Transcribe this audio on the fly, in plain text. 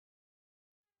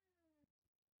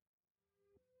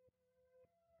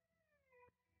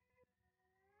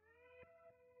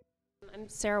I'm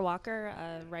Sarah Walker,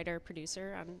 a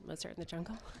writer-producer on Mozart in the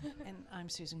Jungle. And I'm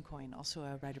Susan Coyne, also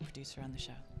a writer-producer on the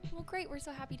show. Well, great. We're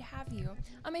so happy to have you.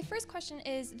 My first question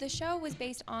is, the show was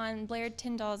based on Blair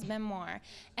Tyndall's memoir.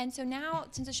 And so now,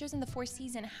 since the show's in the fourth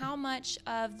season, how much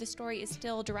of the story is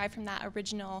still derived from that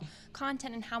original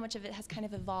content and how much of it has kind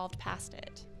of evolved past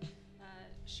it?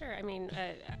 Sure. I mean,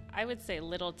 I would say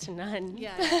little to none.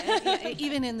 Yeah,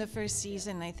 even in the first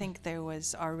season, I think there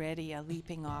was already a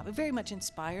leaping off, very much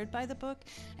inspired by the book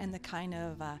and the kind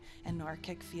of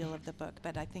anarchic feel of the book.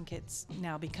 But I think it's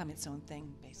now become its own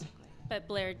thing, basically. But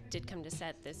Blair did come to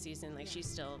set this season. Like, she's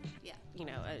still,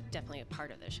 definitely a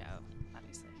part of the show,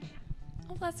 obviously.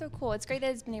 Oh, that's so cool. It's great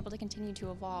that it's been able to continue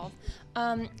to evolve.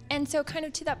 And so kind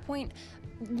of to that point,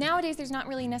 nowadays there's not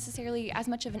really necessarily as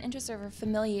much of an interest or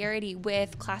familiarity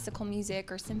with classical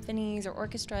music or symphonies or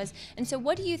orchestras. And so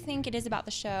what do you think it is about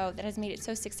the show that has made it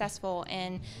so successful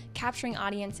in capturing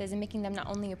audiences and making them not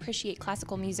only appreciate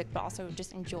classical music but also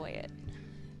just enjoy it?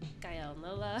 Gael and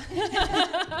Lola,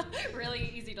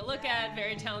 really easy to look at,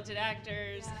 very talented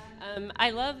actors. I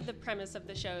love the premise of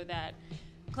the show that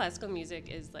classical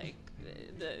music is like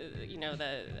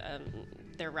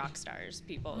they're rock stars,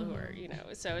 people who are,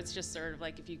 so it's just sort of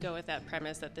like if you go with that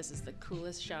premise that this is the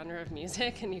coolest genre of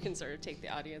music and you can sort of take the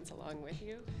audience along with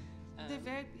you. They're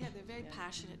very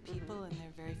passionate people, and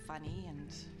they're very funny,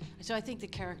 and so I think the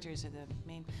characters are the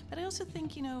main. But I also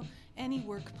think, any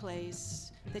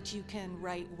workplace that you can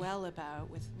write well about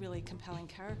with really compelling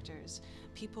characters,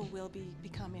 people will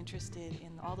become interested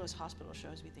in all those hospital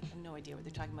shows. We think, I have no idea what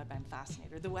they're talking about, but I'm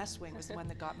fascinated. Or The West Wing was the one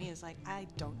that got me. Is like, I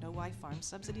don't know why farm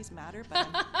subsidies matter, but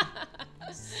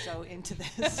I'm so into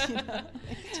this.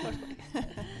 Totally.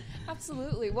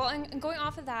 Absolutely. Well, and going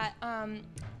off of that,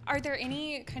 are there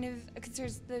any kind of,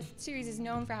 because the series is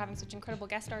known for having such incredible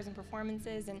guest stars and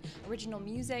performances and original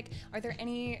music, are there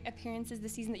any appearances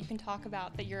this season that you can talk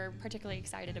about that you're particularly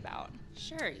excited about?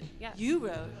 Sure, yeah. You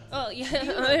wrote. Oh, yeah.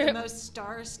 You wrote the most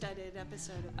star-studded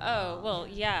episode of the well,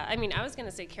 yeah. I mean, I was going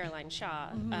to say Caroline Shaw,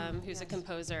 who's a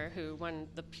composer who won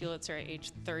the Pulitzer at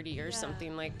age 30 or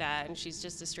something like that, and she's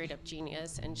just a straight-up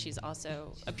genius, and she's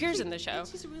also appears in the show.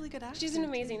 She's a really good actor. She's an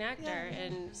amazing actor,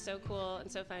 and so cool and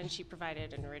so fun. She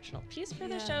provided an original piece for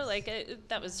the show. Like,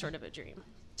 that was sort of a dream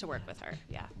to work with her.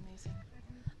 Yeah. Amazing.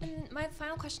 And my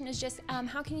final question is just,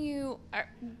 how can you,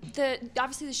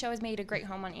 obviously the show has made a great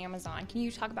home on Amazon. Can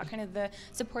you talk about kind of the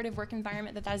supportive work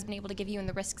environment that has been able to give you and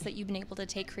the risks that you've been able to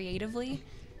take creatively?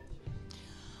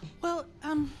 Well,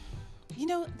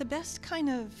 the best kind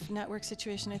of network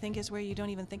situation, I think, is where you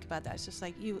don't even think about that. It's just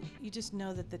like you just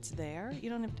know that that's there. You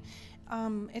don't have to,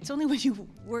 it's only when you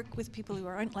work with people who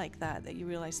aren't like that you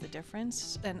realize the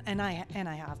difference. And I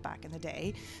have back in the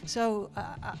day. So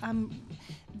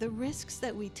the risks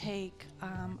that we take,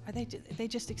 they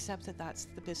just accept that that's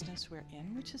the business we're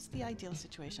in, which is the ideal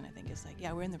situation. I think is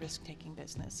like, we're in the risk-taking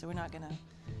business, so we're not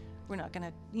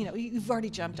gonna, you've already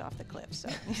jumped off the cliff, so.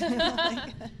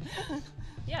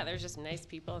 Yeah, there's just nice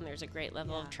people, and there's a great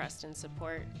level of trust and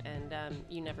support, and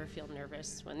you never feel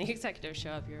nervous when the executives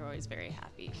show up. You're always very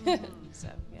happy. So,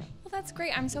 yeah. Well, that's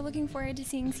great. I'm so looking forward to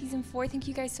seeing season 4. Thank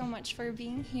you guys so much for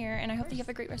being here, and I hope that you have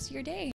a great rest of your day.